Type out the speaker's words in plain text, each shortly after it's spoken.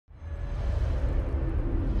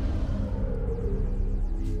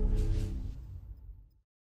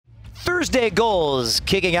Thursday goals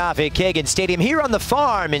kicking off at Kagan Stadium here on the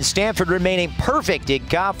farm, and Stanford remaining perfect in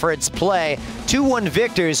conference play. 2-1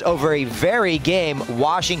 victors over a very game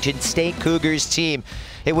Washington State Cougars team.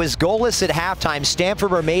 It was goalless at halftime.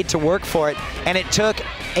 Stanford were made to work for it, and it took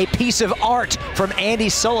a piece of art from Andy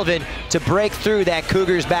Sullivan to break through that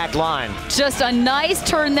Cougars back line. Just a nice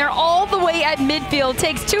turn there all the way at midfield.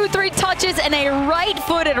 Takes 2-3 touches and a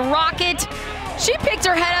right-footed rocket. She picked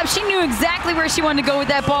her head up. She knew exactly where she wanted to go with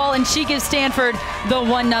that ball, and she gives Stanford the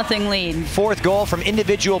 1-0 lead. Fourth goal from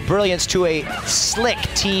individual brilliance to a slick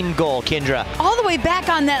team goal, Kyndra. All the way back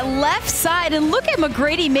on that left side, and look at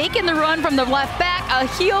McGrady making the run from the left back, a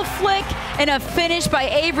heel flick, and a finish by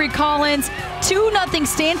Avery Collins. 2-0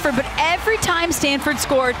 Stanford, but every time Stanford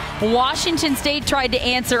scored, Washington State tried to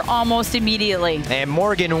answer almost immediately. And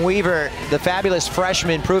Morgan Weaver, the fabulous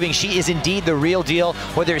freshman, proving she is indeed the real deal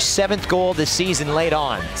with her 7th goal this season late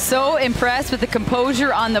on. So impressed with the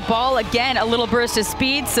composure on the ball. Again, a little burst of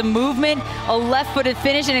speed, some movement, a left-footed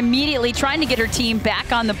finish, and immediately trying to get her team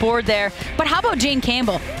back on the board there. But how about Jane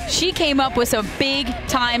Campbell? She came up with some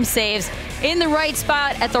big-time saves in the right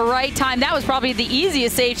spot at the right time. That was probably the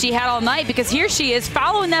easiest save she had all night, because here she is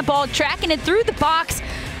following that ball, tracking it through the box,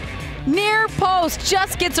 near post,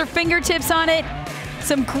 just gets her fingertips on it.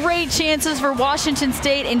 Some great chances for Washington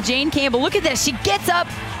State, and Jane Campbell, look at this, she gets up,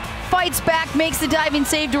 fights back, makes the diving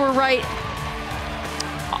save to her right.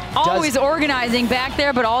 Always organizing back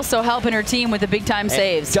there, but also helping her team with the big-time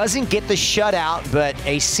saves. Doesn't get the shutout, but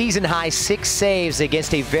a season-high 6 saves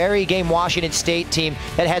against a very game Washington State team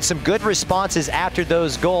that had some good responses after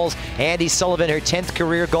those goals. Andy Sullivan, her 10th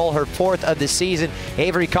career goal, her 4th of the season.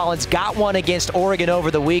 Avery Collins got one against Oregon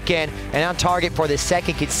over the weekend and on target for the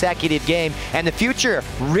 2nd consecutive game. And the future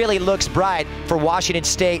really looks bright for Washington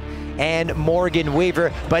State and Morgan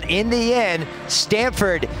Weaver. But in the end,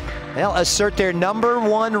 Stanford, they'll assert their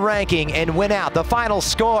 #1 ranking and win out. The final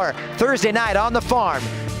score Thursday night on the farm,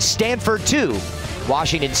 Stanford 2,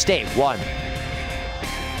 Washington State 1.